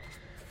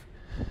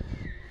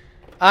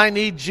I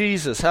need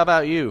Jesus. How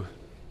about you?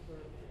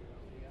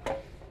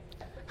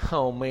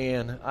 Oh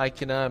man, I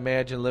cannot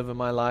imagine living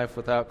my life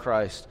without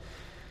Christ.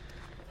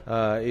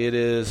 It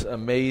is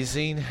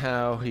amazing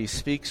how He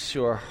speaks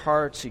to our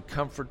hearts. He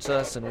comforts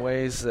us in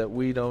ways that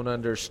we don't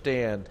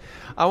understand.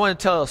 I want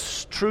to tell a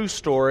true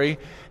story.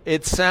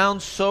 It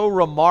sounds so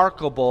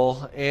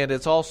remarkable, and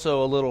it's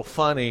also a little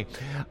funny.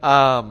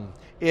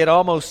 It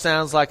almost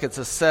sounds like it's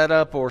a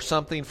setup or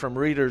something from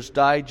Reader's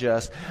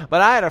Digest.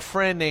 But I had a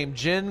friend named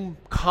Jim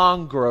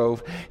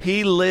Congrove.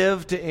 He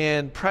lived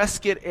in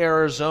Prescott,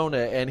 Arizona,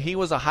 and he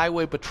was a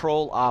highway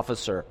patrol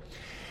officer.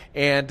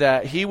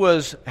 And he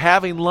was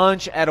having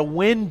lunch at a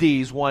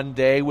Wendy's one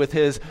day with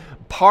his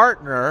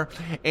partner,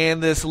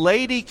 and this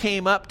lady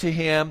came up to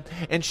him,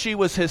 and she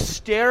was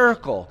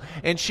hysterical.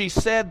 And she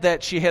said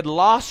that she had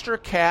lost her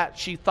cat.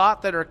 She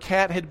thought that her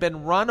cat had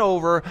been run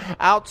over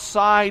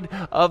outside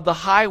of the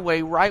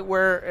highway right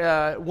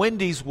where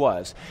Wendy's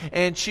was.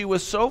 And she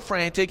was so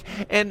frantic.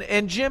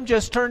 And Jim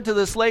just turned to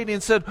this lady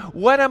and said,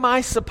 "What am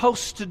I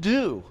supposed to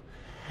do?"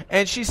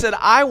 And she said,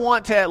 "I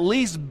want to at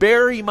least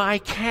bury my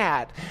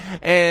cat."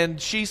 And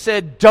she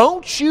said,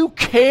 "Don't you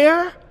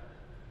care?"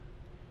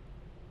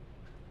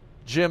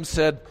 Jim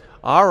said,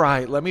 "All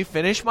right, let me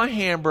finish my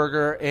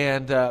hamburger,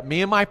 and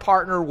me and my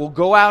partner will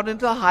go out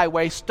into the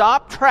highway,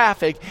 stop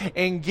traffic,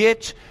 and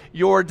get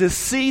your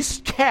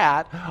deceased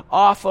cat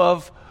off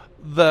of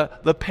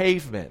the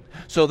pavement."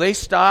 So they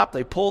stop,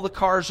 they pull the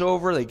cars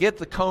over, they get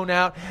the cone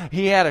out.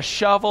 He had a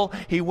shovel.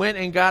 He went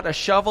and got a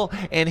shovel,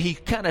 and he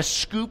kind of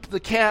scooped the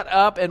cat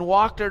up and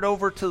walked it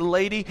over to the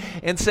lady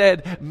and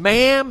said,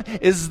 "Ma'am,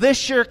 is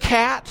this your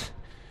cat?"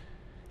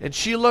 And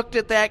she looked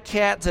at that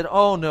cat and said,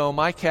 "Oh no,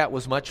 my cat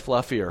was much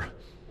fluffier."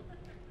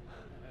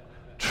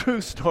 True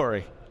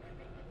story.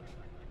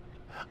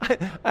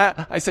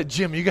 I said,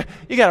 "Jim, you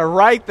got to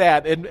write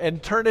that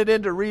and turn it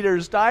into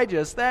Reader's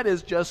Digest. That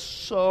is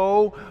just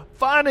so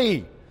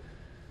funny."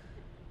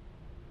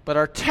 But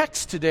our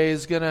text today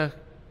is going to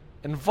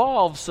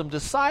involve some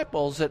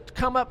disciples that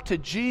come up to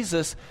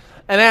Jesus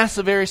and ask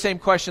the very same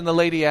question the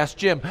lady asked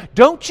Jim.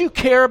 "Don't you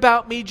care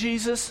about me,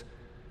 Jesus?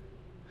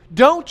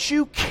 Don't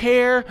you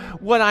care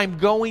what I'm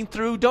going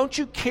through? Don't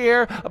you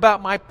care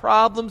about my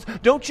problems?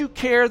 Don't you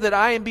care that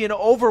I am being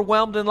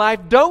overwhelmed in life?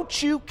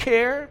 Don't you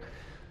care?"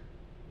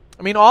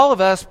 I mean, all of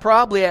us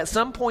probably at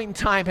some point in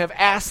time have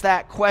asked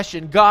that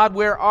question, "God,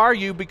 where are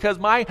you? Because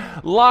my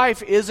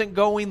life isn't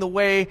going the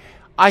way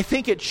I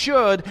think it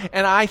should,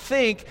 and I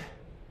think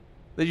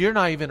that you're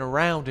not even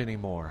around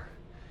anymore."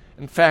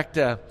 In fact,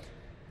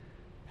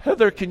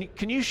 Heather,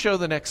 can you show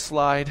the next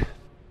slide?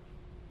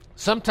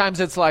 Sometimes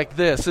it's like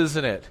this,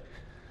 isn't it?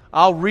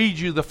 I'll read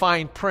you the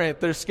fine print.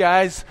 There's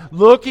guys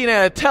looking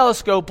at a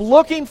telescope,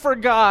 looking for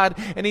God,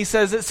 and he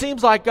says, "It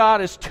seems like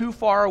God is too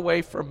far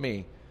away from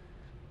me."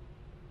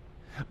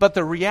 But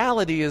the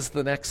reality is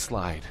the next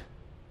slide.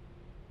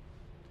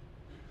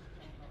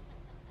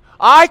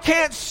 "I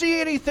can't see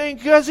anything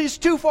because He's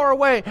too far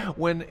away."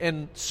 When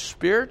in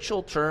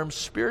spiritual terms,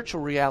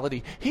 spiritual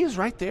reality, He is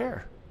right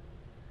there.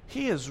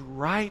 He is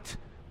right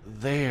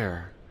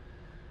there.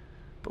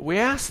 But we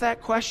ask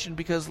that question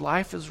because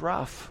life is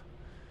rough.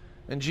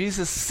 And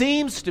Jesus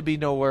seems to be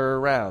nowhere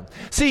around.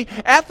 See,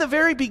 at the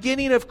very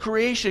beginning of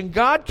creation,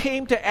 God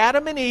came to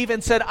Adam and Eve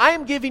and said, "I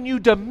am giving you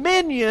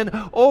dominion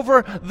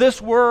over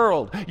this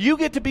world. You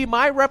get to be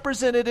my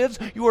representatives.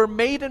 You are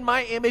made in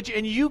my image,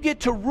 and you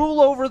get to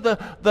rule over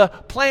the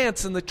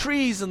plants and the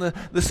trees and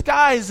the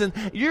skies, and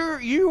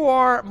you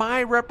are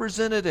my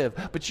representative."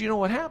 But you know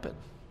what happened?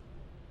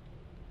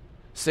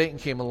 Satan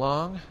came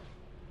along,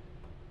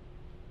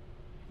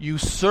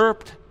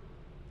 usurped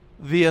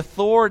the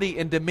authority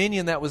and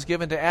dominion that was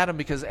given to Adam,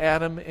 because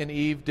Adam and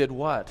Eve did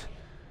what?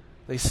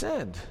 They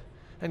sinned.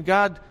 And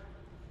God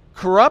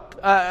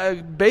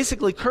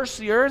basically cursed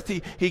the earth.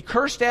 He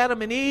cursed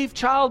Adam and Eve.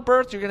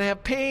 Childbirth, you're going to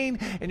have pain,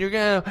 and you're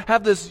going to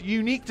have this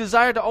unique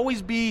desire to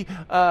always be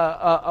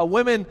a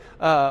woman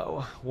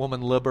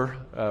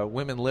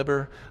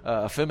libber,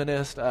 a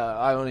feminist.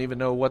 I don't even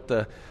know what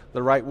the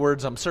right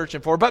words I'm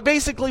searching for. But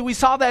basically, we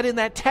saw that in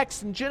that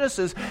text in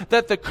Genesis,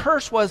 that the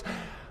curse was,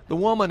 the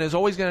woman is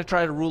always going to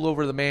try to rule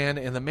over the man,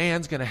 and the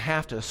man's going to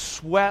have to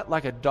sweat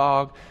like a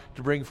dog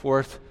to bring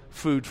forth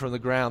food from the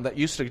ground that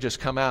used to just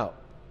come out.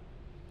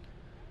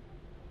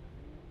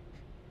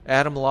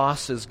 Adam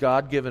lost his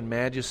God-given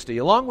majesty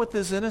along with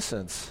his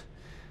innocence.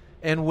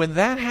 And when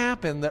that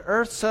happened, the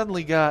earth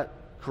suddenly got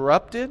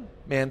corrupted.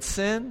 Man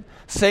sinned.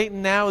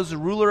 Satan now is the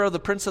ruler of the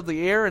prince of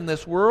the air in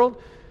this world.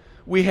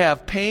 We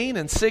have pain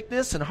and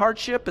sickness and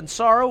hardship and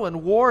sorrow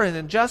and war and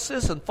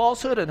injustice and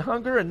falsehood and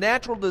hunger and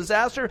natural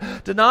disaster,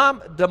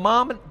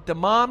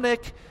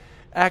 demonic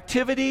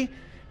activity,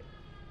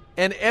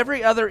 and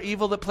every other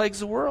evil that plagues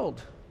the world.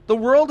 The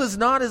world is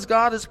not as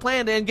God has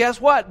planned. And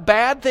guess what?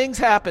 Bad things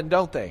happen,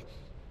 don't they?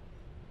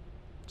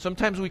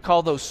 Sometimes we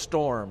call those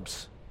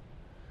storms.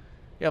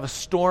 You have a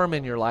storm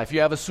in your life.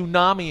 You have a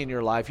tsunami in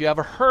your life. You have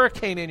a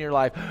hurricane in your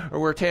life. Or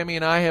where Tammy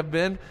and I have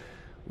been,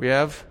 we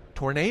have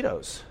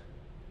tornadoes.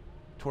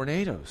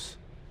 Tornadoes.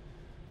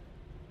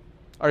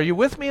 Are you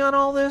with me on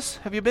all this?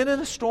 Have you been in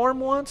a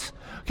storm once?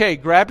 Okay,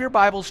 grab your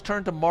Bibles,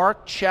 turn to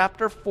Mark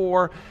chapter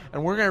 4,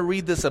 and we're going to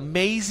read this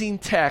amazing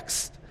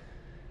text,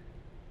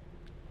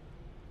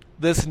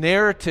 this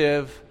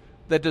narrative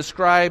that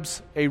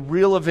describes a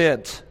real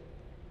event.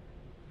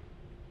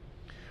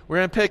 We're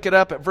going to pick it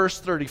up at verse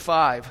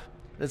 35.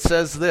 It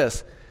says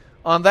this,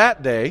 on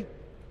that day,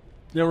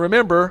 now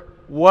remember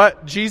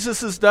what Jesus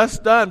has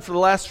just done for the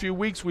last few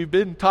weeks. We've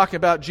been talking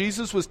about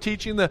Jesus was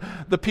teaching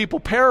the people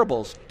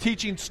parables,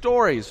 teaching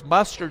stories,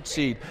 mustard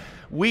seed,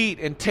 wheat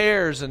and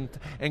tares and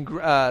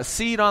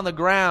seed on the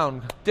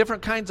ground,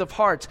 different kinds of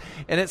hearts.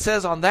 And it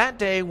says, on that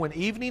day when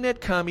evening had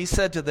come, he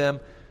said to them,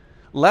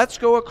 let's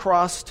go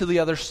across to the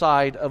other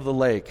side of the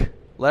lake.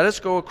 Let us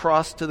go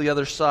across to the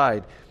other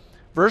side.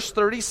 Verse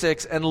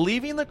 36, and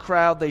leaving the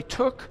crowd, they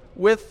took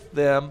with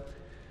them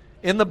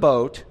in the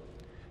boat,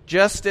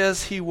 just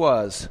as he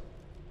was.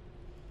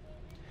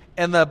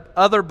 And the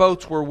other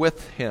boats were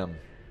with him.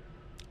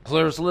 So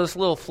there's this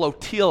little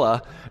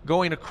flotilla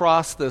going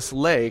across this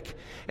lake.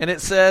 And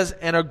it says,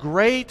 and a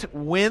great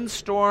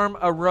windstorm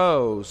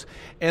arose,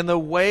 and the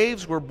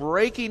waves were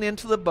breaking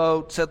into the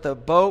boat, so that the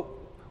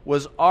boat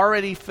was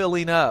already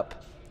filling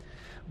up.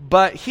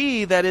 But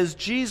he, that is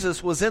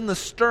Jesus, was in the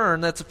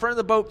stern, that's in front of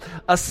the boat,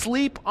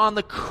 asleep on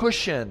the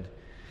cushion.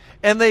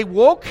 And they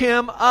woke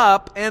him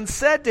up and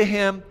said to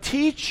him,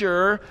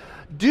 Teacher,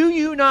 do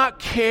you not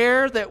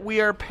care that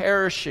we are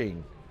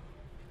perishing?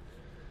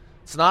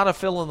 It's not a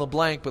fill in the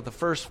blank, but the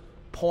first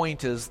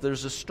point is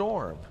there's a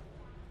storm.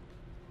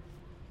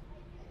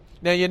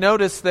 Now you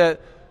notice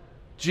that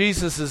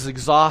Jesus is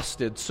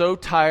exhausted, so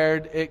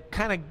tired, it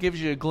kind of gives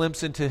you a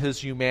glimpse into his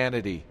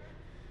humanity.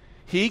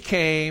 He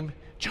came,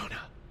 Jonah.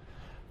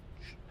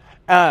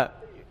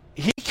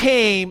 He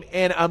came,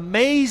 and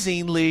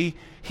amazingly,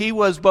 he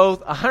was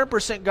both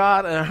 100%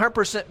 God and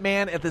 100%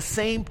 man at the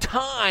same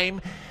time,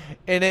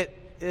 and it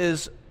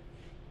is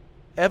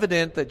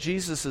evident that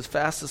Jesus is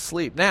fast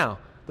asleep. Now,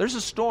 there's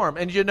a storm,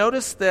 and you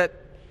notice that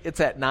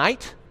it's at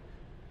night?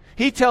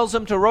 He tells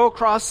them to row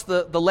across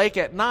the lake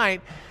at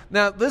night.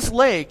 Now, this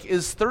lake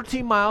is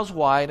 13 miles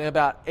wide and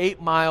about 8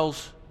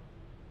 miles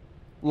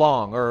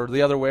long, or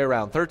the other way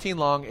around, 13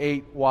 long,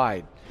 8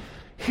 wide.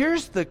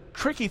 Here's the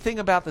tricky thing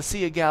about the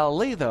Sea of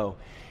Galilee, though.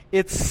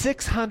 It's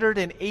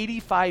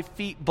 685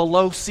 feet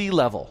below sea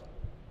level.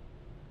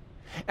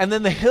 And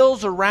then the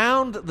hills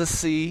around the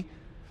sea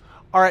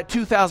are at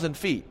 2,000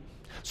 feet.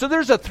 So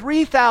there's a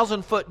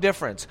 3,000-foot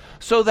difference.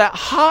 So that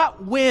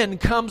hot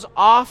wind comes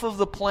off of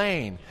the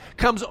plain,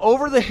 comes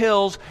over the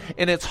hills,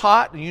 and it's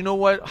hot. And you know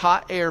what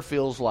hot air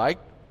feels like.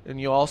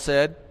 And you all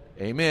said,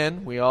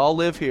 amen, we all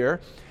live here.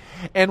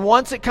 And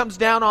once it comes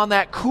down on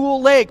that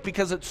cool lake,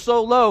 because it's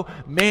so low,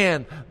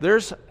 man,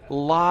 there's a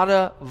lot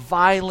of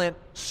violent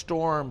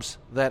storms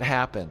that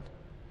happen.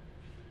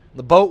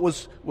 The boat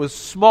was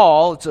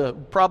small. It's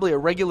probably a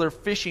regular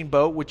fishing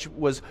boat, which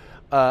was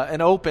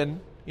an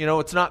open,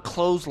 it's not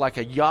closed like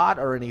a yacht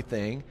or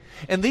anything.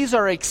 And these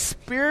are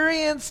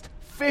experienced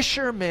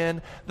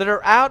fishermen that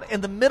are out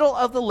in the middle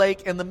of the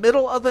lake in the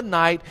middle of the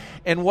night.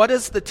 And what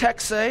does the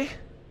text say?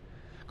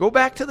 Go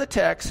back to the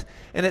text,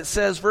 and it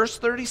says, verse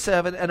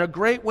 37, and a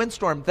great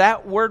windstorm.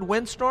 That word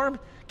windstorm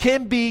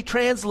can be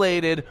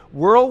translated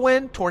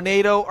whirlwind,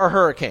 tornado, or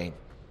hurricane.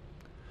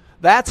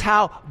 That's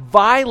how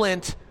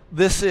violent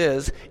this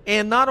is.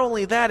 And not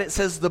only that, it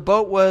says the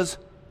boat was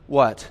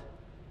what?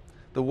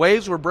 The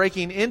waves were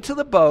breaking into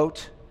the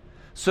boat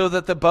so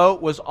that the boat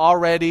was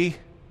already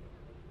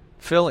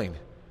filling.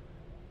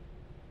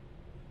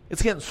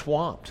 It's getting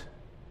swamped.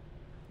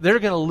 They're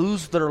going to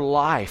lose their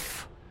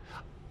life.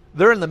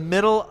 They're in the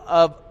middle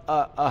of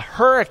a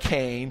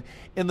hurricane,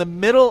 in the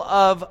middle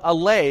of a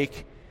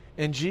lake,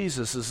 and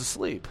Jesus is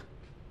asleep.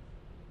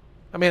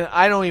 I mean,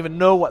 I don't even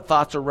know what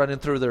thoughts are running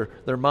through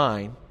their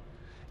mind.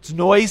 It's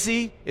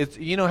noisy.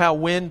 You know how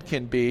wind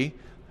can be.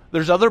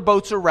 There's other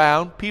boats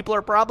around. People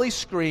are probably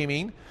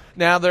screaming.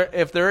 Now,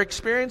 if they're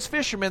experienced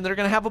fishermen, they're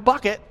going to have a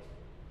bucket.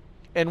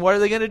 And what are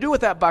they going to do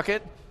with that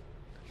bucket?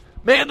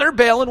 Man, they're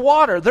bailing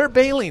water. They're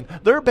bailing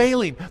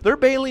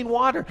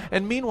water.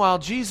 And meanwhile,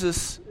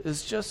 Jesus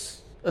is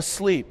just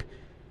asleep.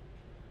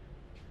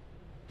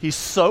 He's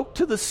soaked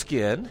to the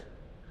skin.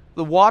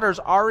 The water's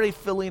already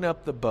filling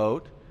up the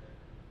boat.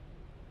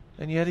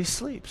 And yet he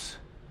sleeps.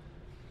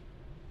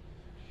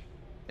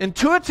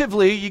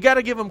 Intuitively, you got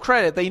to give them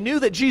credit. They knew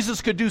that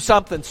Jesus could do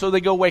something, so they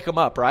go wake him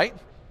up, right?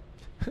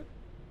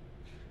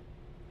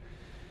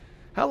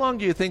 How long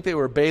do you think they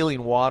were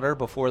bailing water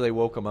before they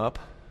woke him up?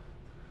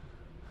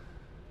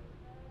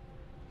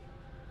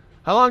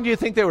 How long do you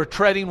think they were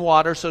treading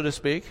water, so to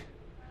speak?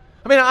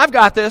 I mean, I've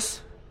got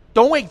this.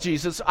 Don't wake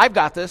Jesus. I've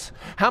got this.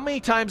 How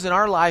many times in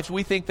our lives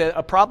we think that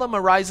a problem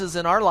arises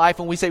in our life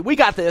and we say, we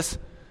got this.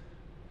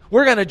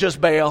 We're going to just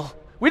bail.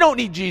 We don't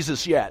need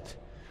Jesus yet.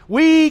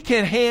 We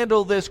can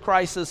handle this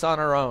crisis on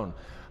our own.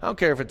 I don't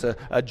care if it's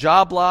a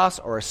job loss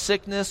or a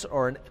sickness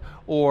or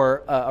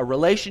a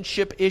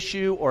relationship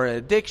issue or an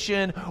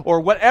addiction or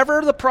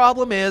whatever the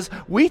problem is.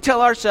 We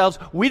tell ourselves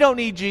we don't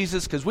need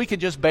Jesus because we can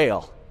just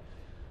bail.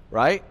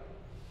 Right?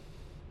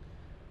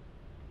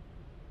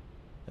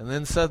 And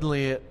then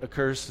suddenly it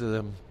occurs to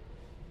them,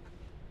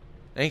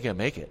 they ain't going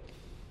to make it.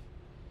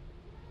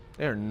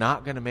 They're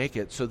not going to make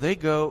it. So they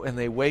go and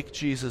they wake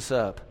Jesus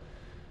up.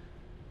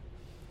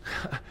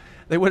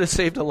 They would have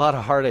saved a lot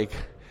of heartache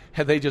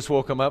had they just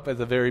woke him up at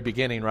the very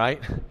beginning,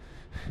 right?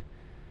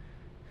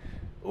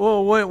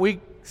 Well, wouldn't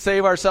we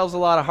save ourselves a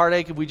lot of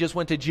heartache if we just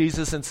went to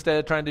Jesus instead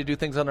of trying to do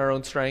things on our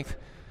own strength?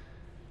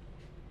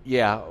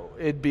 Yeah,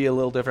 it'd be a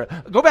little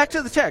different. Go back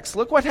to the text.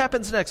 Look what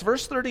happens next.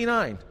 Verse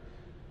 39.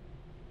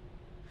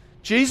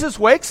 Jesus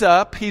wakes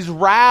up. He's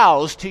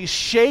roused. He's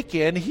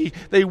shaken.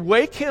 They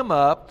wake him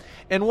up.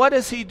 And what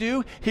does he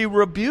do? He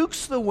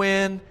rebukes the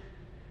wind.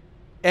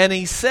 And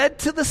he said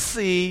to the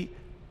sea,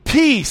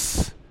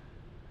 "Peace,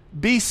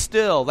 be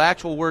still." The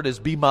actual word is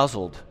 "be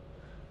muzzled."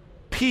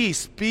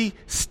 Peace, be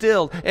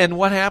still. And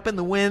what happened?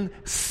 The wind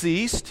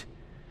ceased.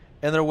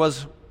 And there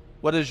was,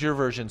 what does your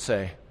version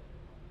say?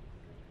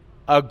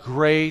 A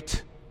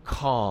great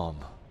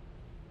calm.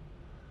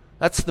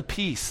 That's the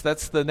peace.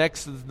 That's the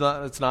next,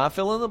 it's not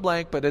fill in the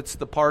blank, but it's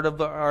the part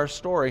of our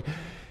story.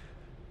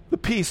 The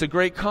peace, a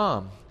great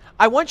calm.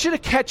 I want you to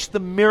catch the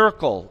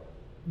miracle,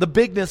 the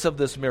bigness of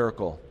this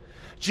miracle.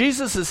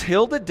 Jesus has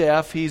healed the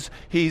deaf. He's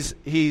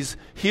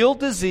healed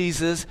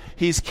diseases.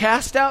 He's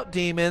cast out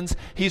demons.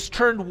 He's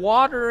turned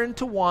water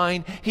into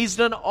wine. He's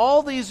done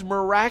all these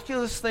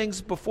miraculous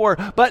things before.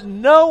 But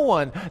no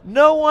one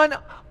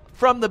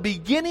from the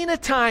beginning of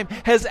time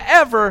has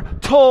ever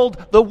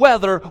told the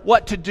weather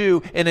what to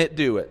do and it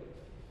do it.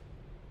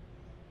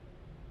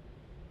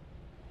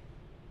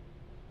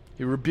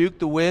 He rebuked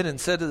the wind and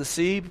said to the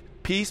sea,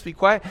 "Peace, be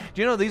quiet."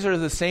 Do you know these are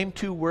the same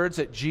two words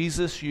that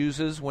Jesus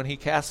uses when he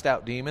casts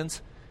out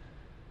demons?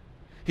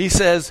 He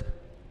says,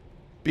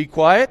 "Be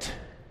quiet,"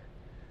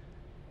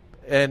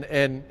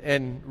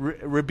 and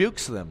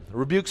rebukes them.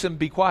 Rebukes them,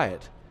 "Be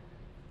quiet."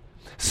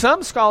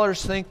 Some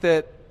scholars think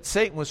that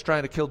Satan was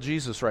trying to kill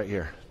Jesus right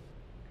here.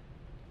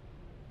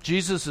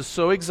 Jesus is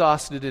so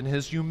exhausted in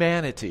his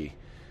humanity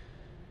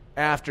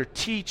after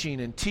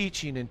teaching and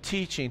teaching and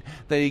teaching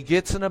that he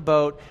gets in a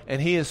boat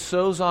and he is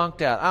so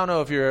zonked out. I don't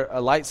know if you're a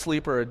light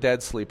sleeper or a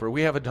dead sleeper.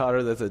 We have a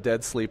daughter that's a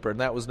dead sleeper,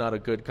 and that was not a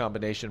good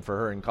combination for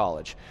her in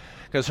college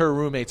because her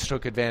roommates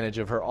took advantage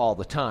of her all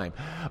the time.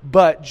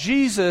 But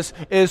Jesus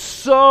is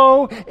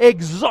so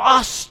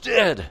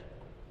exhausted.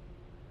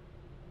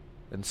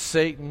 And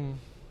Satan,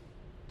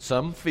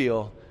 some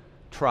feel,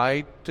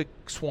 tried to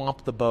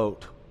swamp the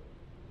boat.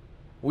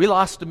 We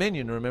lost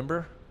dominion,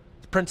 remember?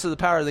 The prince of the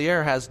power of the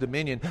air has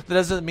dominion. That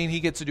doesn't mean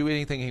he gets to do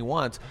anything he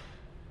wants.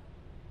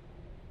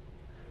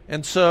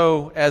 And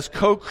so, as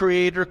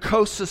co-creator,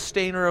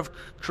 co-sustainer of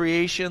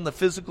creation, the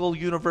physical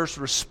universe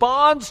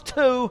responds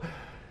to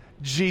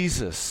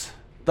Jesus,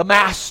 the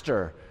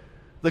master,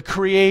 the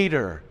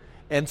creator.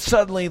 And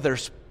suddenly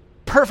there's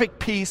perfect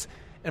peace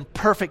and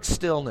perfect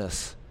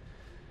stillness.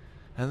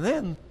 And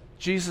then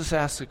Jesus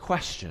asks a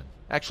question.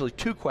 Actually,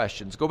 two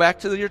questions. Go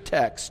back to your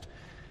text.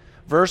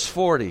 Verse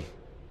 40.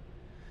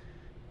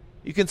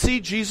 You can see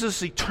Jesus,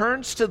 he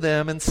turns to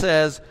them and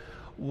says,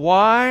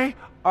 "Why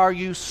are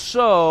you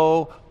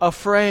so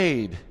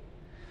afraid?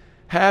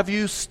 Have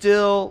you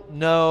still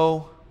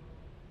no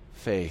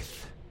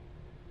faith?"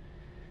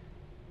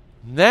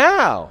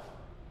 Now,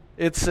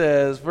 it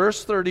says,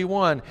 verse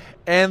 31,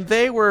 "And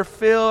they were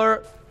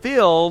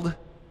filled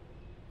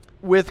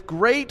with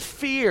great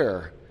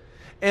fear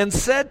and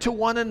said to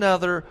one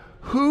another,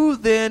 'Who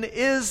then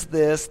is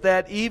this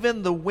that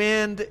even the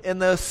wind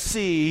and the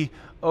sea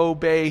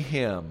obey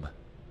him?'"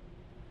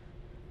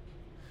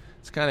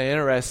 It's kind of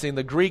interesting.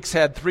 The Greeks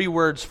had 3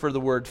 words for the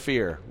word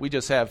fear. We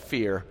just have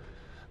fear.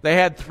 They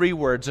had 3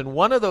 words, and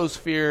one of those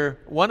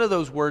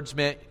words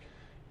meant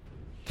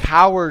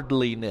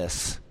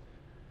cowardliness,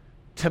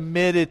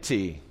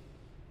 timidity,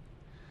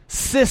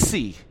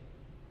 sissy,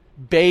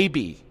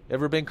 baby.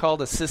 Ever been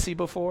called a sissy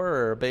before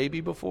or a baby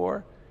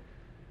before?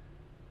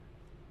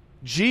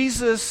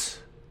 Jesus,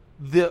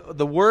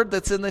 the word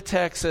that's in the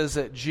text says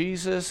that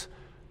Jesus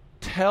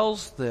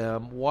tells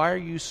them, "Why are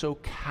you so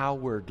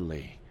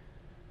cowardly?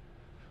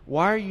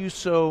 Why are you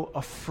so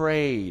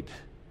afraid?"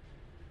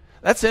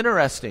 That's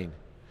interesting,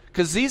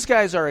 because these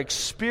guys are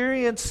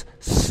experienced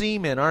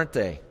seamen, aren't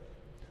they?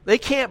 They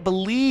can't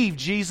believe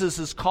Jesus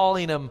is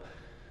calling them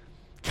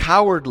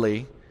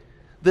cowardly.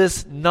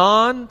 This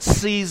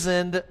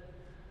non-seasoned,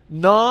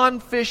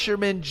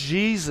 non-fisherman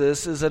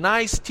Jesus is a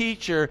nice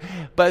teacher,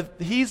 but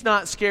he's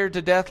not scared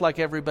to death like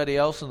everybody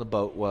else in the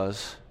boat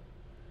was.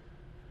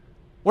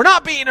 We're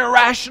not being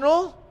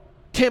irrational,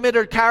 timid,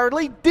 or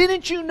cowardly.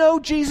 Didn't you know,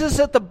 Jesus,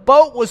 that the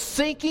boat was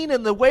sinking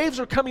and the waves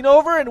were coming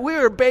over and we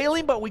were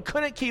bailing, but we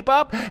couldn't keep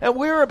up and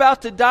we were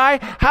about to die?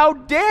 How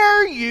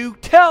dare you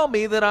tell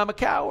me that I'm a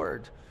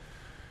coward?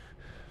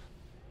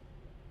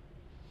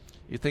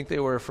 You think they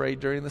were afraid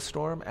during the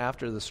storm?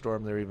 After the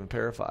storm, they're even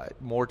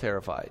more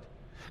terrified.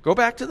 Go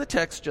back to the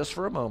text just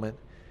for a moment.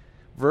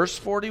 Verse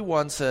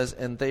 41 says,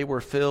 "And they were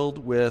filled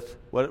with,"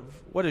 what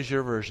does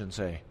your version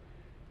say?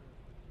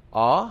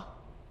 Awe?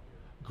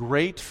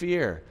 Great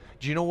fear.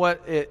 Do you know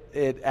what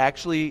it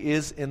actually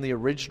is in the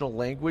original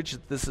language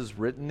that this is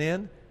written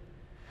in?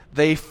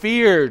 They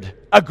feared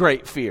a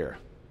great fear.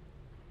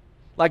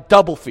 Like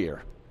double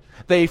fear.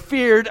 They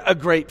feared a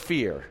great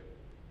fear.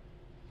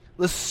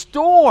 The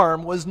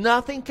storm was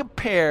nothing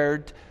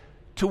compared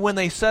to when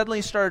they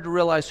suddenly started to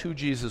realize who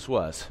Jesus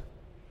was.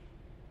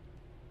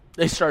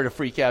 They started to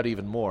freak out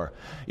even more.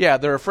 Yeah,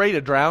 they're afraid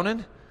of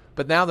drowning,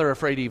 but now they're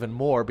afraid even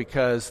more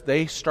because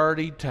they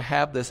started to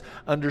have this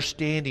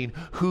understanding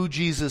who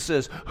Jesus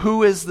is.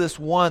 Who is this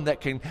one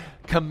that can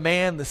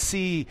command the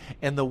sea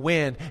and the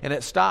wind, and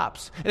it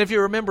stops? And if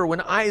you remember,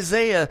 when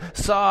Isaiah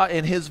saw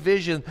in his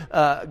vision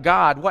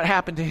God, what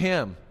happened to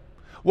him?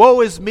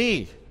 Woe is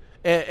me.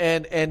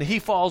 And he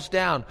falls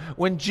down.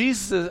 When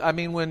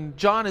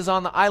John is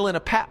on the island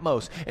of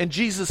Patmos and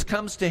Jesus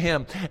comes to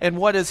him, and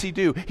what does he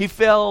do? He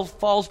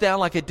falls down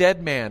like a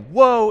dead man.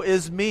 Woe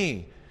is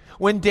me.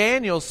 When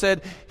Daniel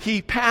said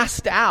he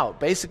passed out,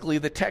 basically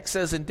the text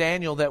says in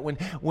Daniel that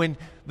when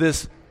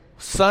this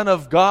Son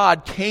of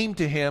God came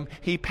to him,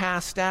 he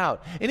passed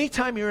out.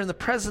 Anytime you're in the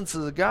presence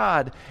of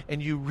God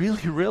and you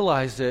really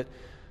realize it,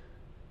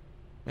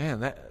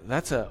 man,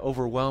 that's an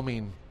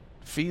overwhelming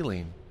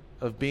feeling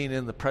of being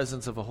in the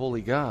presence of a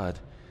holy God.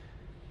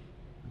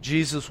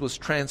 Jesus was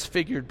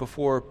transfigured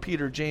before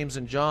Peter, James,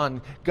 and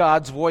John.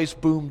 God's voice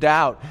boomed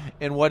out,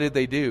 and what did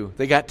they do?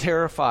 They got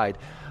terrified.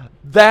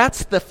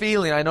 That's the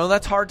feeling. I know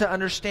that's hard to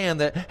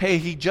understand, that, hey,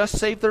 he just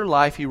saved their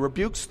life. He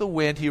rebukes the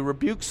wind. He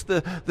rebukes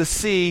the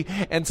sea,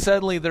 and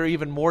suddenly they're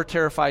even more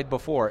terrified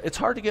before. It's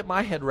hard to get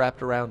my head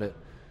wrapped around it.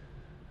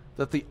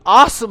 That the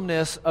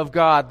awesomeness of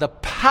God, the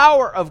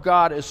power of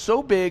God is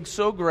so big,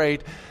 so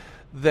great,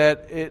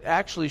 that it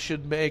actually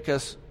should make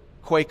us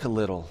quake a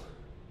little.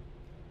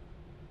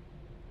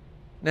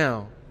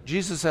 Now,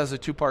 Jesus has a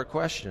two-part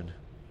question.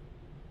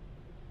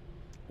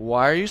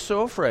 Why are you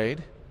so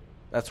afraid?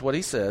 That's what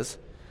he says.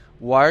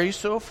 Why are you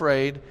so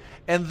afraid?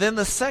 And then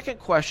the second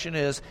question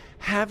is,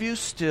 have you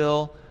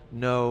still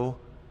no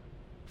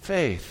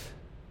faith?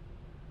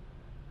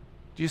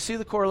 Do you see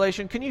the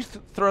correlation? Can you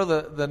throw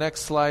the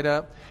next slide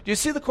up? Do you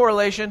see the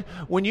correlation?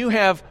 When you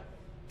have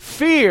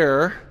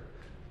fear,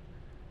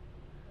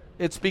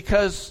 it's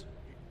because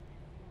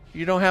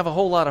you don't have a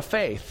whole lot of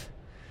faith.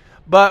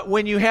 But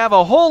when you have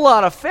a whole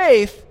lot of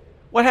faith,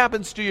 what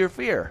happens to your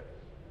fear?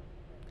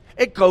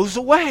 It goes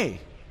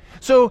away.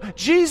 So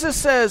Jesus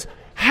says,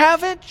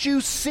 haven't you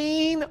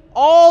seen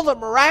all the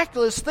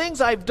miraculous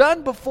things I've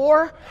done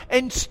before,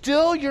 and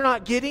still you're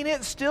not getting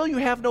it? Still you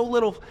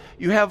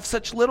have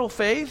such little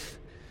faith?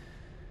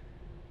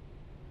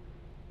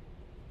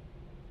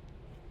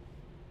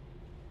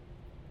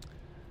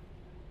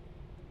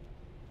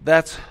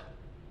 That's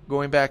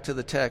going back to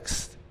the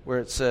text where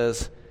it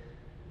says,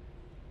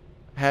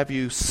 have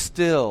you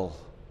still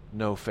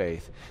no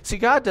faith? See,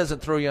 God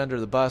doesn't throw you under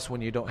the bus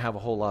when you don't have a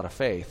whole lot of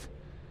faith,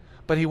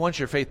 but he wants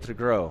your faith to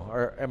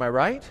grow. Am I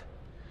right?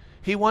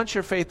 He wants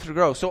your faith to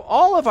grow. So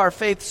all of our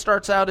faith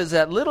starts out as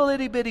that little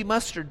itty bitty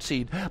mustard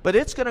seed, but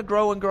it's going to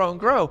grow and grow and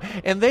grow.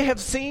 And they have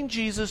seen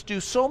Jesus do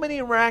so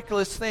many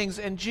miraculous things,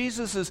 and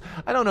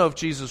I don't know if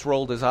Jesus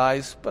rolled his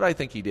eyes, but I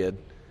think he did.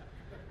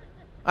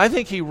 I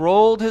think he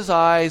rolled his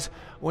eyes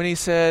when he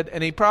said,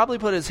 and he probably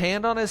put his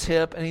hand on his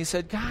hip, and he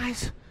said,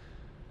 guys,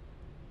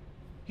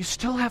 you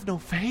still have no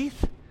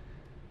faith?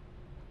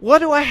 What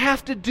do I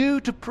have to do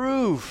to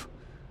prove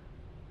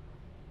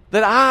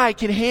that I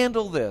can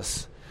handle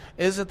this?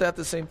 Isn't that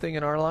the same thing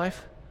in our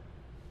life?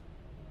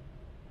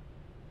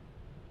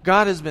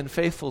 God has been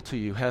faithful to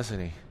you,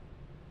 hasn't he?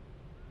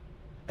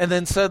 And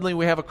then suddenly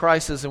we have a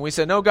crisis and we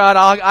say, no, God,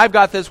 I've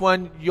got this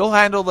one. You'll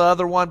handle the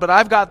other one, but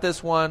I've got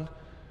this one.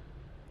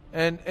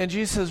 And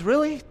Jesus says,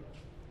 really?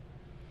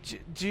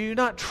 Do you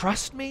not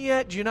trust me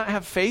yet? Do you not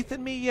have faith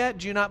in me yet?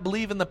 Do you not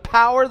believe in the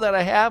power that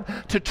I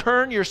have to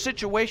turn your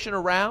situation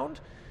around?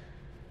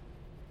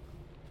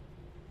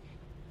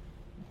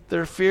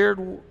 Their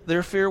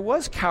fear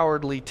was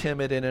cowardly,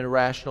 timid, and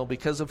irrational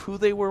because of who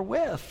they were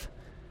with.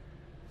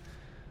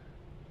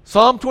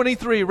 Psalm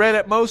 23, read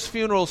at most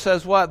funerals,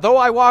 says what? Though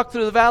I walk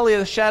through the valley of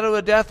the shadow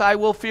of death, I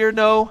will fear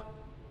no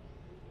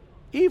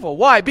evil.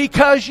 Why?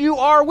 Because you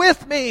are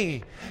with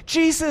me.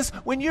 Jesus,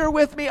 when you're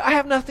with me, I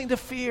have nothing to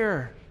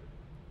fear.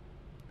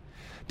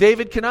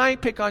 David, can I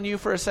pick on you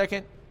for a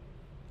second?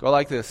 Go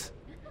like this.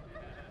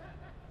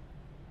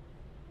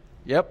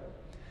 Yep.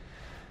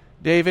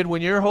 David,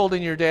 when you're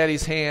holding your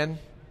daddy's hand,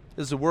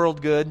 is the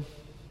world good?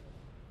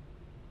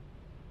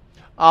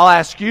 I'll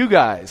ask you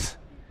guys.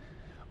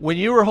 When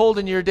you were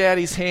holding your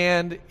daddy's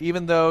hand,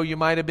 even though you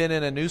might have been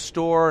in a new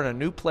store, in a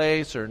new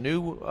place, or a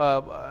new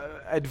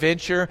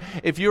adventure,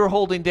 if you were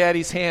holding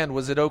daddy's hand,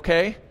 was it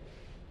okay?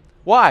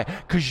 Why?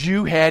 Because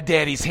you had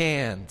daddy's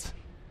hand.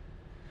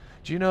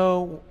 Do you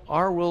know,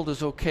 our world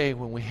is okay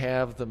when we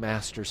have the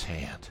master's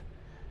hand.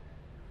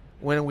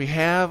 When we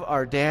have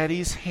our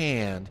daddy's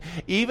hand,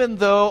 even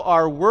though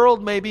our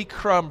world may be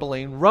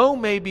crumbling,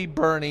 Rome may be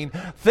burning,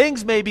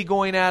 things may be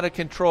going out of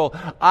control,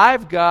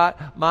 I've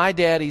got my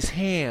daddy's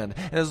hand.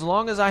 And as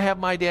long as I have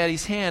my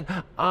daddy's hand,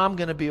 I'm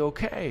going to be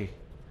okay.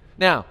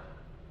 Now,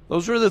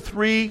 those are the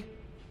three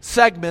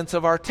segments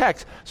of our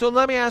text. So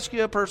let me ask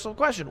you a personal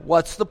question.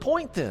 What's the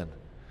point then?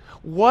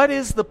 What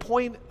is the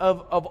point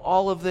of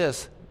all of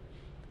this?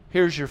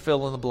 Here's your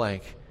fill in the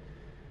blank.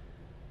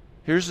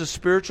 Here's a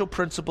spiritual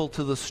principle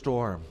to the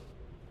storm.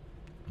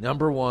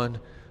 Number one,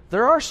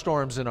 there are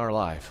storms in our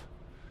life.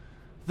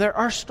 There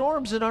are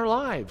storms in our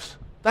lives.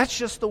 That's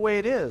just the way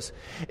it is.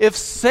 If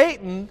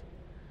Satan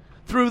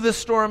threw this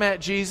storm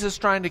at Jesus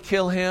trying to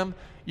kill him,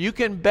 you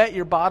can bet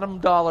your bottom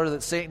dollar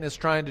that Satan is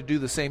trying to do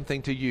the same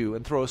thing to you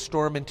and throw a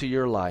storm into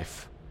your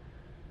life.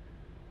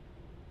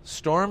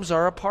 Storms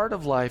are a part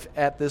of life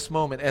at this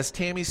moment. As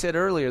Tammy said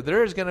earlier,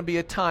 there is going to be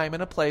a time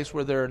and a place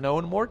where there are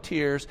no more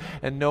tears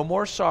and no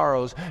more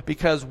sorrows,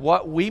 because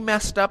what we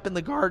messed up in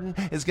the garden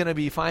is going to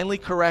be finally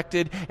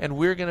corrected, and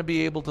we're going to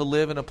be able to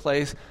live in a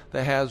place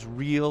that has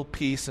real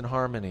peace and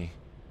harmony.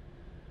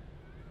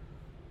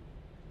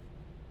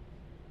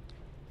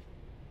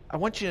 I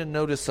want you to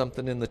notice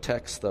something in the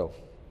text, though.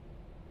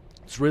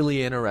 It's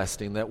really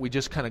interesting that we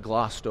just kind of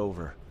glossed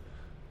over.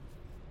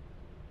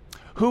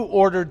 Who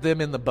ordered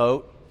them in the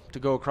boat to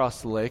go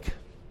across the lake?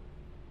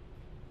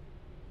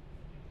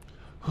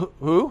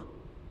 Who?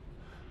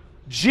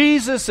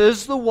 Jesus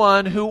is the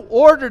one who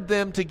ordered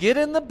them to get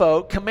in the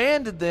boat,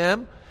 commanded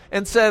them,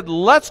 and said,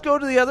 let's go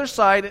to the other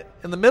side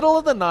in the middle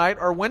of the night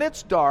or when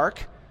it's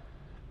dark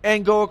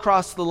and go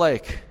across the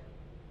lake.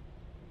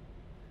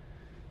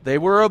 They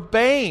were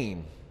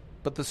obeying,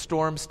 but the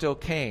storm still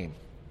came.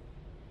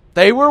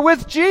 They were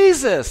with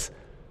Jesus,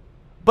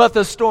 but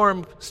the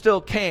storm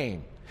still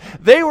came.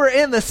 They were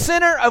in the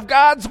center of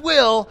God's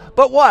will,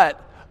 but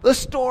what? The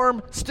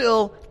storm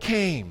still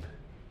came.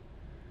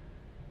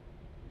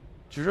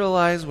 Do you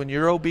realize when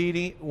you're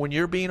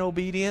being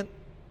obedient,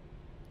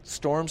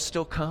 storms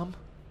still come?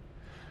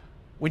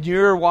 When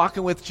you're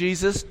walking with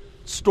Jesus,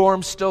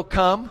 storms still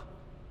come?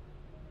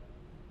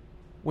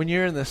 When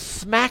you're in the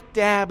smack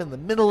dab in the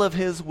middle of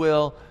His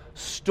will,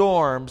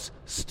 storms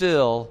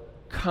still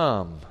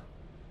come.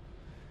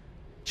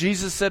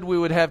 Jesus said we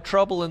would have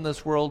trouble in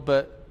this world,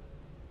 but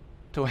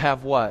to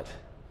have what?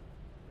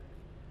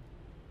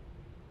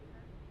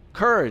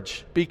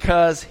 Courage,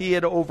 because He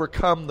had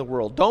overcome the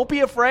world. Don't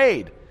be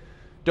afraid.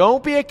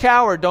 Don't be a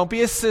coward. Don't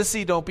be a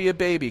sissy. Don't be a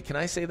baby. Can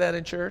I say that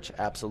in church?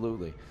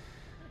 Absolutely.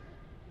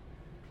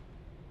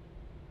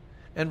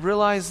 And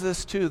realize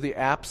this too, the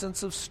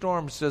absence of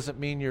storms doesn't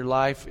mean your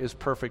life is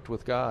perfect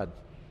with God.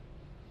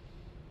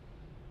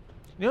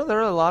 You know, there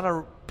are a lot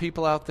of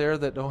people out there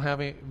that don't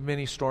have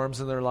many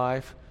storms in their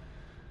life.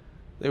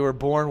 They were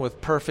born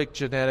with perfect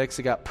genetics.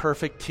 They got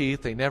perfect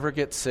teeth. They never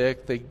get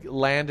sick. They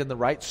land in the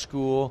right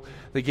school.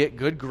 They get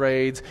good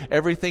grades.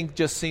 Everything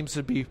just seems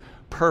to be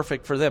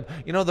perfect for them.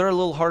 You know, they're a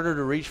little harder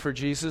to reach for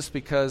Jesus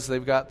because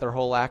they've got their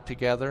whole act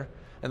together.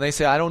 And they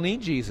say, I don't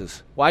need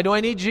Jesus. Why do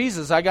I need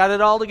Jesus? I got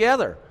it all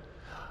together.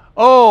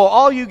 Oh,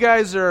 all you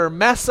guys are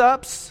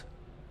mess-ups.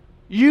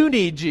 You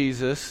need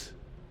Jesus.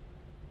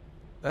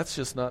 That's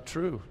just not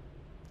true.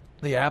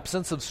 The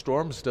absence of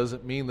storms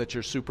doesn't mean that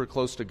you're super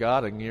close to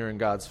God and you're in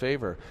God's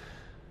favor.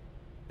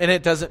 And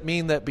it doesn't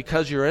mean that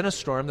because you're in a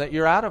storm that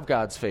you're out of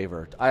God's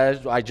favor.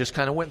 I just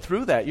kind of went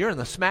through that. You're in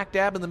the smack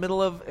dab in the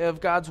middle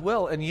of God's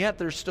will, and yet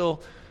there's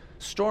still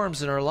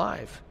storms in our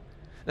life.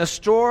 Now,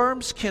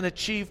 storms can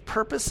achieve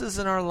purposes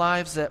in our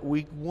lives that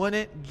we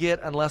wouldn't get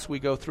unless we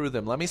go through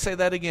them. Let me say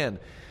that again.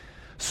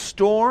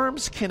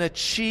 Storms can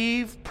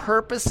achieve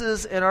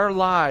purposes in our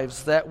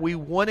lives that we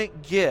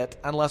wouldn't get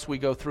unless we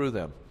go through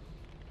them.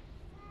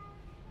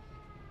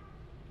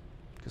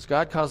 Because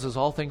God causes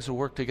all things to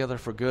work together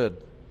for good,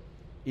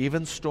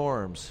 even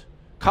storms,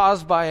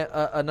 caused by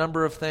a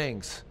number of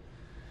things.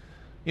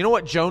 You know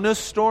what Jonah's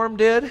storm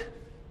did?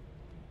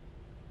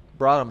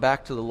 Brought him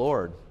back to the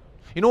Lord.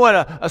 You know what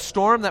a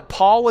storm that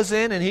Paul was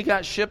in and he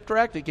got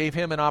shipwrecked? It gave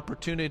him an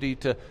opportunity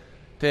to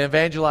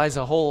evangelize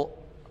a whole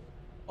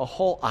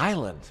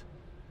island.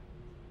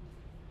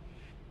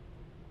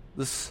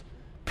 This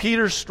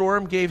Peter's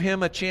storm gave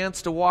him a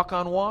chance to walk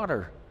on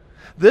water.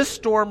 This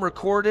storm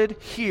recorded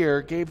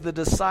here gave the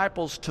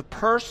disciples to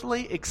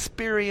personally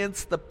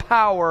experience the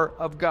power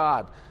of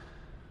God.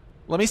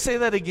 Let me say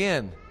that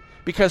again,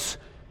 because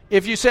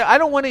if you say, I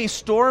don't want any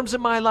storms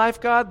in my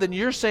life, God, then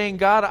you're saying,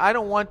 God, I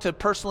don't want to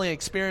personally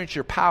experience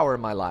your power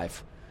in my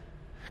life.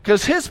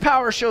 Because His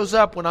power shows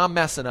up when I'm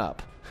messing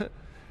up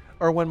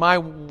or when my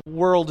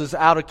world is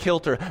out of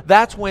kilter.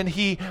 That's when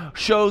He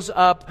shows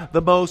up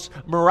the most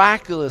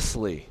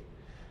miraculously,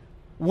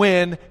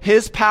 when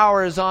His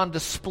power is on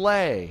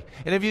display.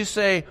 And if you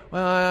say,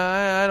 well,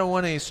 I don't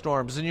want any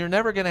storms, then you're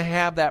never going to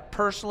have that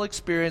personal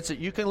experience that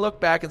you can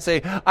look back and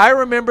say, I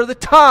remember the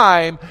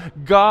time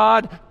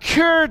God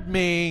cured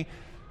me.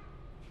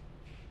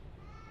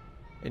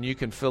 And you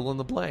can fill in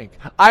the blank.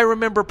 I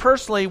remember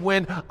personally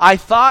when I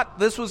thought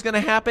this was going to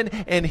happen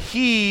and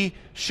He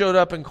showed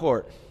up in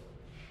court.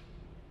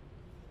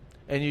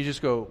 And you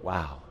just go,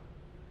 wow.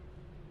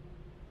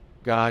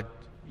 God,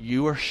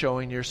 you are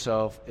showing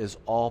yourself as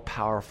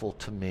all-powerful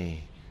to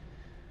me.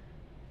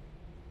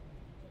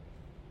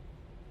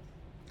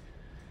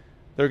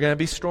 There are going to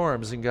be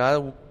storms, and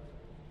God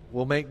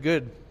will make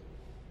good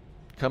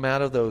come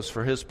out of those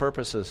for His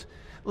purposes.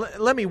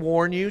 Let me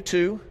warn you,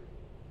 too.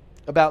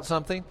 about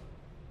something?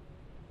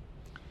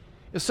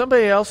 If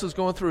somebody else is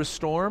going through a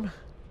storm,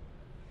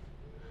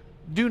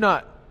 do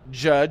not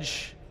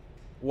judge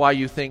why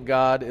you think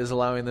God is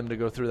allowing them to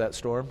go through that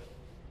storm.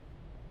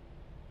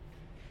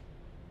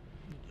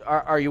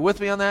 Are you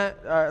with me on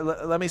that?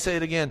 Let me say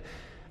it again.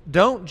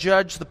 Don't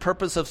judge the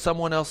purpose of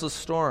someone else's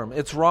storm.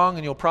 It's wrong,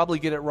 and you'll probably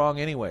get it wrong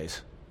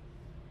anyways.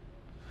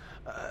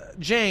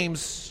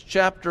 James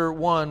chapter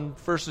 1,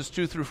 verses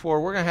 2 through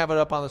 4, we're going to have it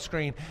up on the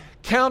screen.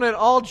 Count it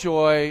all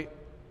joy,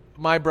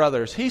 my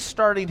brothers. He's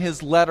starting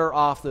his letter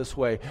off this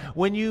way.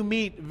 When you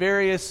meet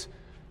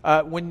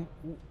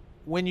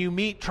when you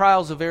meet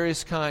trials of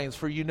various kinds,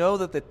 for you know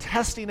that the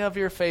testing of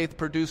your faith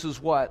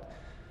produces what?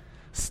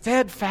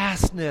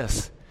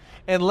 Steadfastness.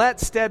 And let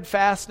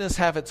steadfastness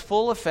have its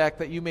full effect,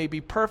 that you may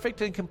be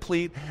perfect and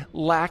complete,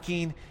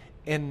 lacking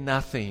in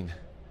nothing.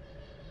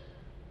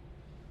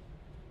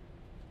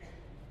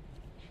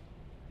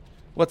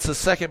 What's the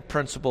second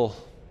principle?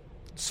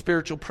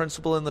 Spiritual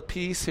principle in the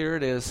peace? Here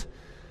it is.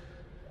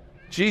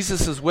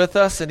 Jesus is with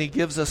us and he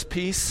gives us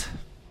peace.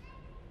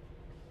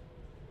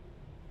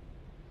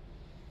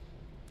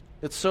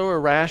 It's so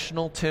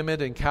irrational,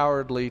 timid, and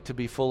cowardly to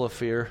be full of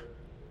fear.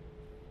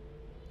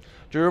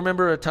 Do you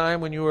remember a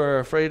time when you were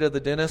afraid of the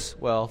dentist?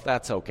 Well,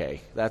 that's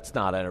okay. That's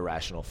not an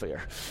irrational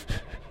fear.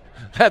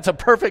 That's a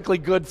perfectly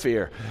good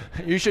fear.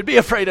 You should be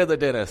afraid of the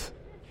dentist.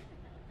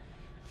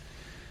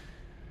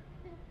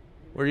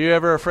 Were you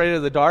ever afraid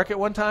of the dark at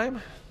one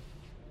time?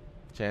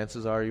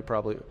 Chances are you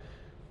probably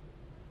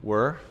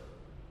were.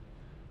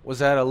 Was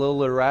that a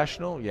little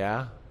irrational?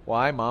 Yeah.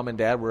 Why? Mom and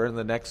Dad were in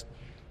the next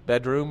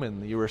bedroom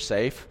and you were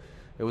safe.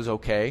 It was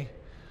okay.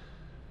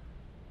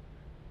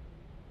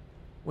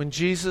 When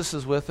Jesus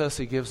is with us,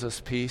 he gives us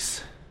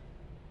peace.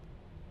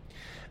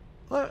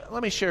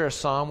 Let me share a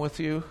psalm with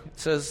you. It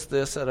says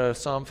this out of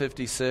Psalm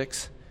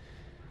 56.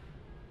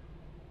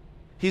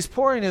 He's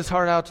pouring his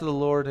heart out to the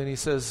Lord, and he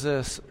says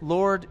this,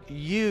 Lord,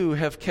 you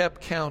have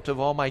kept count of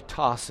all my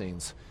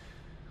tossings,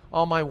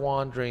 all my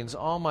wanderings,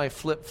 all my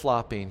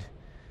flip-flopping,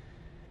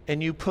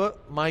 and you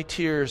put my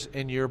tears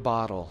in your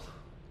bottle.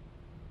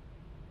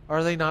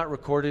 Are they not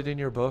recorded in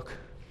your book?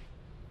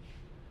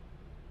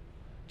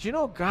 Do you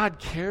know God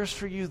cares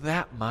for you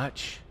that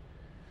much?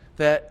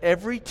 That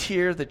every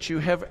tear that you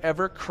have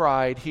ever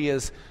cried, he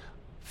has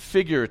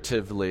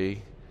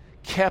figuratively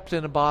kept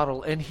in a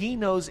bottle. And he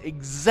knows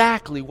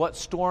exactly what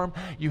storm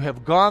you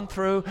have gone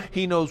through.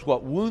 He knows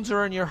what wounds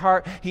are in your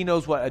heart. He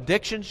knows what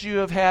addictions you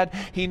have had.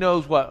 He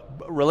knows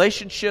what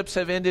relationships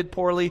have ended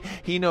poorly.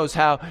 He knows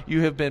how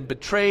you have been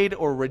betrayed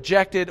or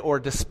rejected or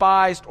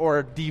despised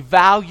or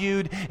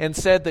devalued and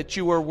said that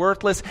you were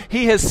worthless.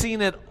 He has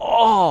seen it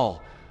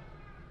all.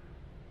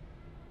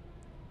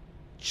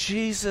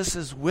 Jesus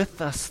is with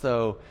us,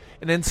 though.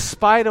 And in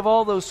spite of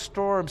all those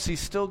storms, he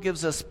still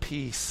gives us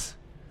peace.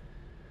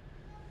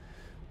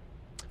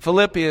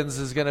 Philippians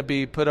is going to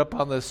be put up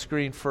on the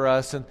screen for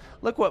us. And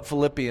look what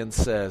Philippians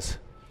says.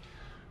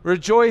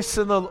 Rejoice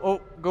in the...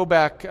 Oh, go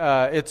back.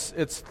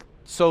 It's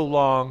so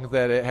long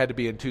that it had to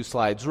be in 2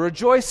 slides.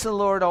 Rejoice in the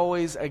Lord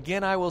always.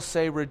 Again, I will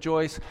say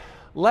rejoice.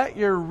 Let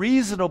your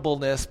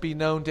reasonableness be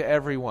known to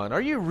everyone.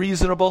 Are you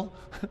reasonable?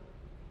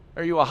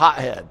 Are you a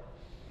hothead?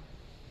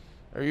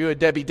 Are you a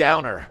Debbie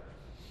Downer?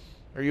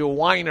 Are you a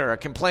whiner, a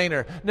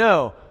complainer?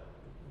 No.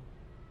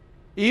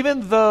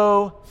 Even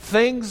though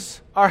things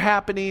are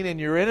happening and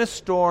you're in a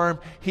storm,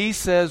 he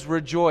says,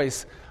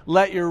 rejoice.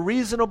 Let your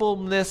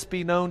reasonableness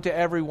be known to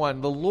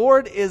everyone. The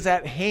Lord is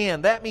at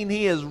hand. That means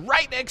he is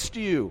right next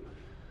to you.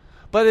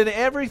 But in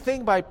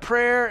everything by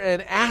prayer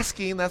and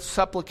asking, that's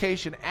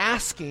supplication,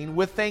 asking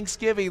with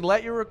thanksgiving,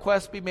 let your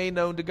requests be made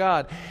known to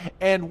God.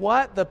 And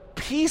what? The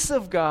peace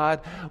of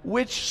God,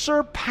 which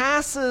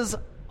surpasses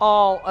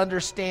all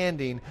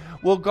understanding,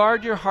 will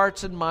guard your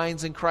hearts and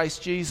minds in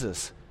Christ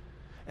Jesus.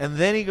 And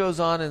then he goes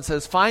on and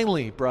says,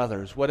 finally,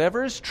 brothers,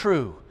 whatever is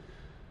true,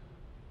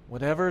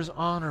 whatever is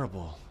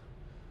honorable,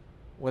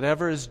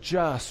 whatever is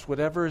just,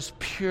 whatever is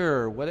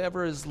pure,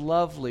 whatever is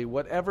lovely,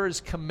 whatever is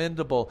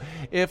commendable,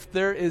 if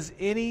there is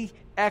any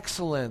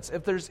excellence,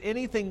 if there's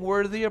anything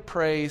worthy of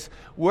praise,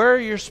 where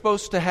you're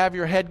supposed to have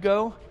your head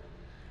go,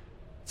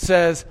 it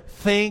says,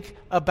 think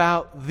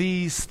about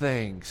these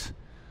things.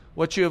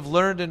 What you have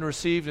learned and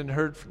received and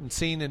heard and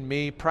seen in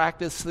me,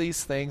 practice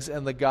these things,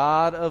 and the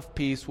God of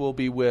peace will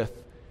be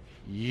with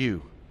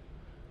you.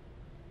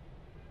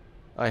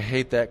 I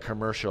hate that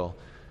commercial.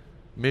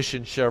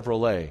 Mission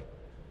Chevrolet.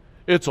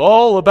 It's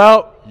all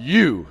about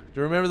you.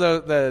 Do you remember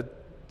the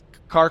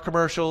car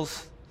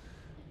commercials?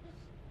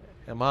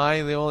 Am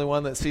I the only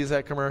one that sees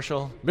that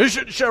commercial?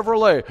 Mission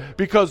Chevrolet,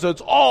 because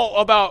it's all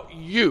about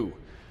you.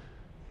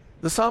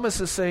 The psalmist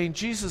is saying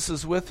Jesus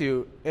is with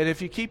you, and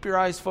if you keep your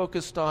eyes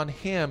focused on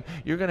him,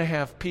 you're going to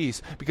have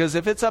peace. Because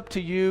if it's up to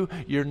you,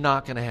 you're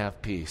not going to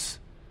have peace.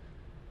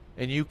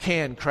 And you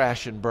can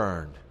crash and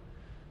burn.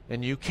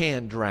 And you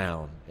can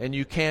drown. And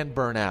you can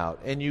burn out.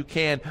 And you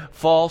can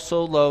fall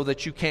so low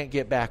that you can't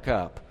get back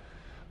up.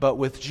 But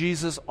with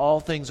Jesus,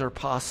 all things are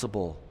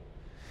possible.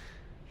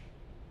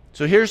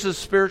 So here's the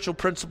spiritual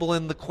principle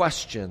in the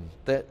question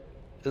that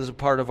is a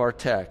part of our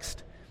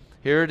text.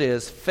 Here it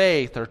is.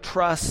 Faith or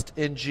trust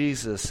in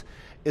Jesus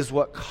is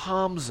what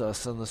calms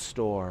us in the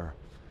storm.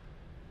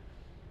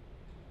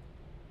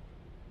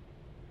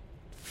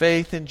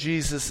 Faith in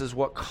Jesus is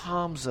what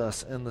calms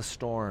us in the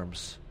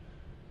storms.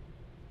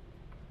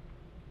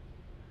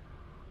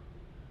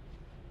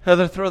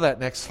 Heather, throw that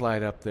next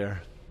slide up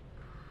there.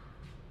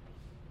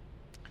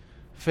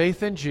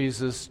 Faith in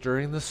Jesus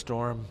during the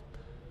storm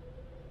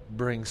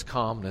brings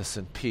calmness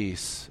and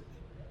peace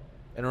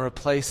and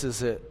replaces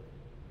the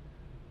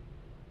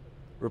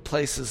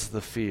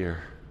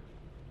fear.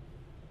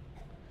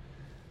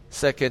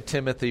 2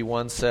 Timothy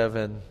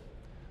 1:7,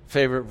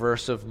 favorite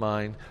verse of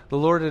mine. The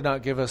Lord did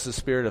not give us a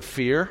spirit of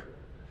fear.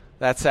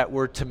 That's that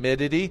word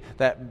timidity,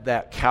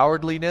 that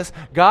cowardliness.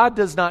 God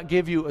does not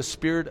give you a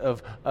spirit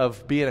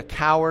of being a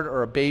coward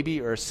or a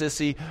baby or a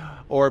sissy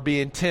or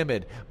being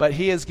timid. But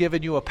He has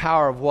given you a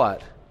power of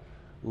what?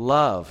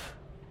 Love.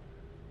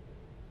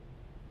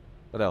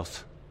 What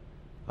else?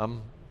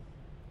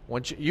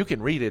 You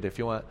can read it if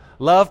you want.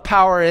 Love,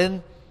 power,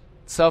 and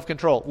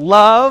self-control.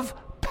 Love,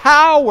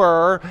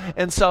 power,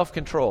 and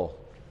self-control.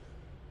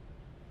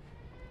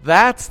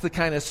 That's the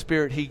kind of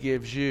spirit He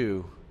gives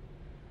you.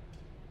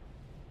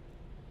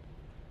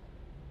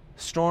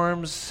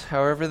 Storms,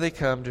 however they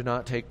come, do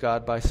not take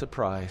God by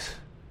surprise.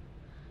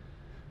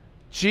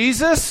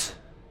 Jesus,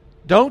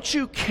 don't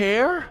you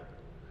care?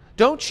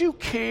 Don't you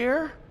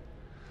care?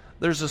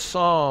 There's a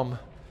psalm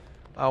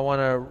I want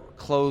to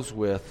close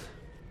with.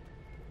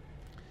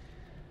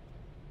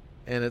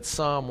 And it's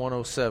Psalm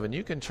 107.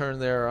 You can turn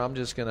there. I'm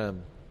just going to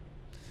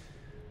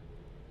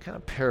kind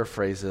of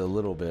paraphrase it a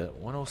little bit.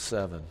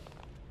 107.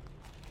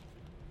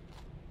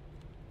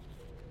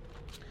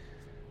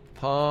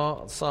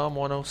 Psalm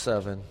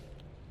 107.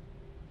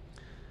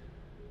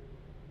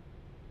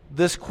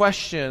 This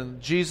question,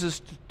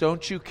 Jesus,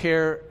 don't you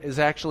care, is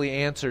actually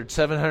answered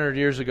 700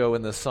 years ago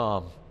in this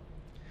psalm.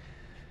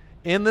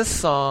 In this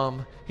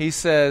psalm, he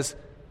says,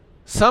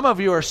 some of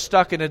you are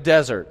stuck in a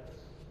desert.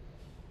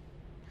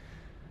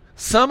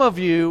 Some of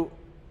you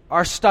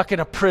are stuck in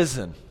a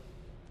prison.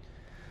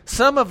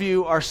 Some of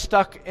you are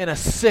stuck in a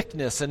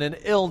sickness and an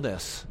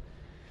illness.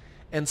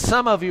 And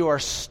some of you are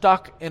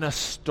stuck in a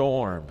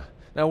storm.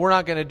 Now, we're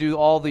not going to do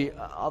all the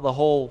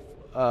whole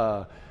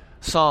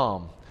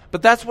psalm.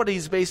 But that's what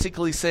he's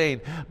basically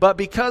saying. But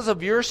because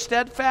of your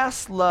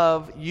steadfast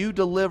love, you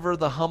deliver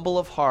the humble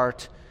of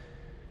heart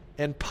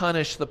and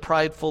punish the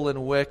prideful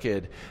and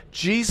wicked.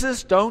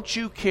 Jesus, don't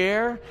you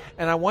care?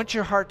 And I want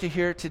your heart to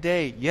hear it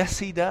today. Yes,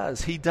 He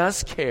does. He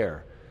does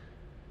care.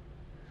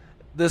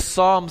 This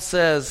psalm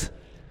says,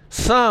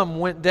 some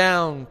went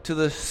down to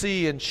the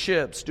sea in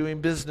ships,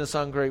 doing business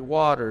on great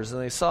waters,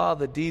 and they saw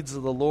the deeds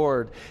of the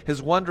Lord,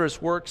 His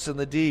wondrous works in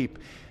the deep.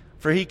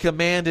 For He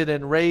commanded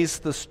and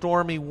raised the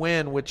stormy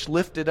wind, which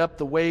lifted up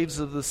the waves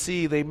of the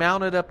sea. They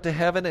mounted up to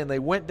heaven, and they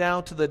went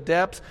down to the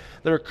depths.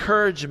 Their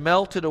courage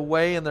melted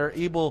away in their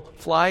evil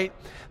flight.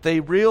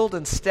 They reeled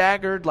and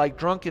staggered like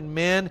drunken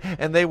men,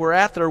 and they were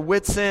at their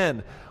wits'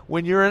 end.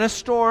 When you're in a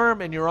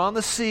storm and you're on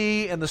the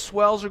sea and the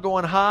swells are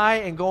going high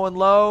and going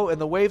low and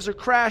the waves are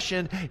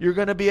crashing, you're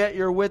going to be at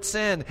your wits'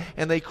 end.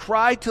 And they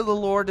cried to the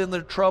Lord in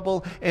their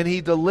trouble, and He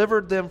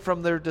delivered them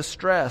from their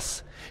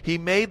distress. He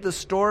made the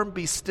storm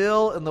be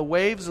still, and the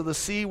waves of the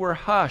sea were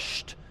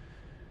hushed.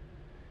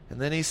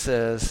 And then He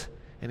says,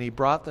 and He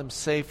brought them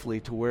safely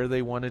to where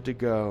they wanted to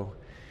go.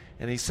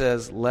 And He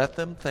says, let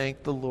them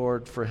thank the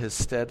Lord for His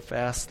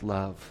steadfast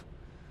love.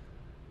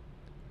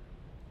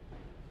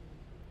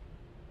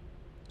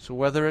 So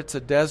whether it's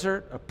a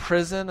desert, a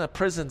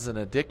prison's an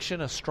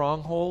addiction, a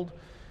stronghold,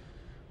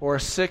 or a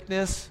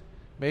sickness,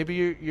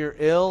 maybe you're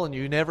ill and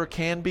you never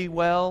can be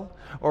well,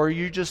 or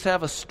you just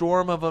have a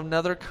storm of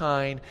another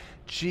kind,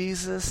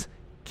 Jesus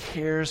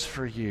cares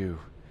for you.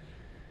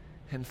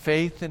 And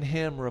faith in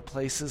Him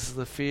replaces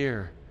the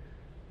fear.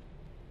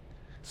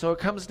 So it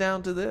comes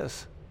down to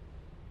this.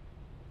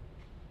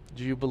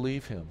 Do you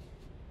believe Him?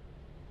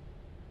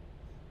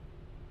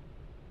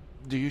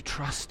 Do you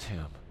trust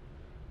Him?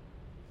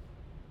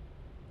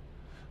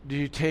 Do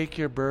you take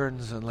your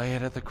burdens and lay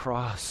it at the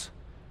cross?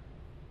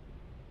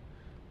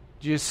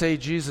 Do you say,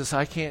 Jesus,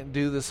 I can't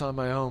do this on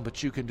my own,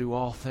 but You can do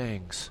all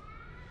things?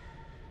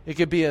 It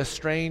could be a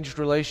estranged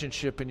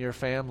relationship in your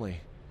family.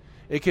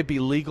 It could be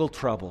legal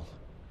trouble.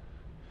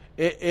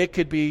 It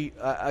could be,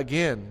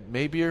 again,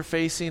 maybe you're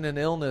facing an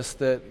illness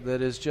that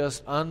is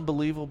just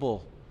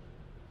unbelievable.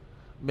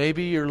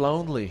 Maybe you're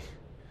lonely.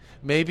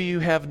 Maybe you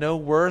have no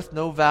worth,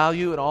 no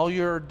value, and all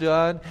you're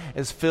done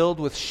is filled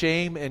with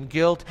shame and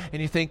guilt,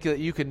 and you think that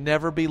you can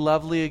never be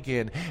lovely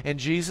again. And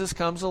Jesus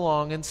comes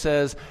along and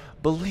says,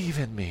 believe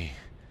in Me.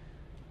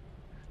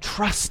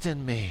 Trust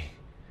in Me.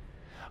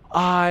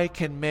 I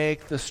can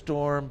make the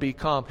storm be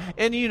calm.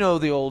 And you know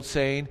the old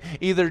saying,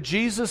 either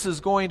Jesus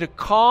is going to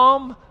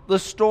calm the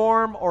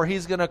storm or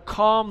He's going to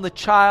calm the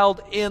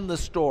child in the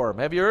storm.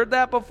 Have you heard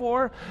that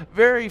before?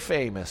 Very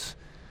famous.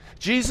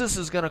 Jesus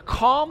is going to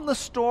calm the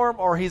storm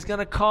or He's going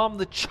to calm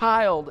the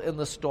child in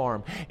the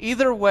storm.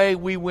 Either way,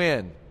 we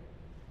win.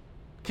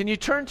 Can you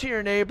turn to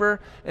your neighbor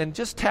and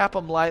just tap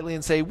them lightly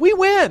and say, we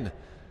win.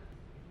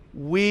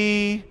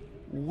 We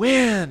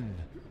win.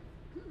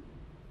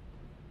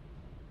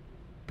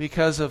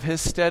 Because of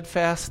his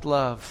steadfast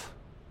love.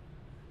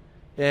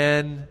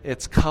 And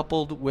it's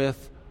coupled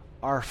with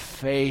our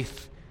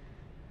faith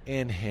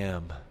in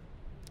him.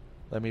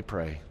 Let me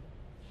pray.